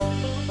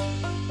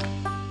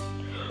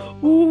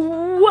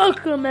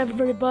Welcome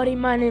everybody,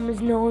 my name is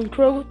Nolan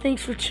Krogel.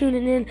 Thanks for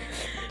tuning in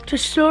to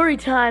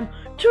Storytime.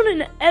 Tune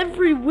in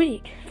every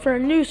week for a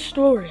new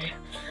story.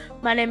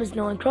 My name is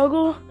Nolan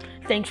Krogel.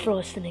 Thanks for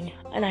listening,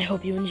 and I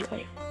hope you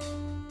enjoy.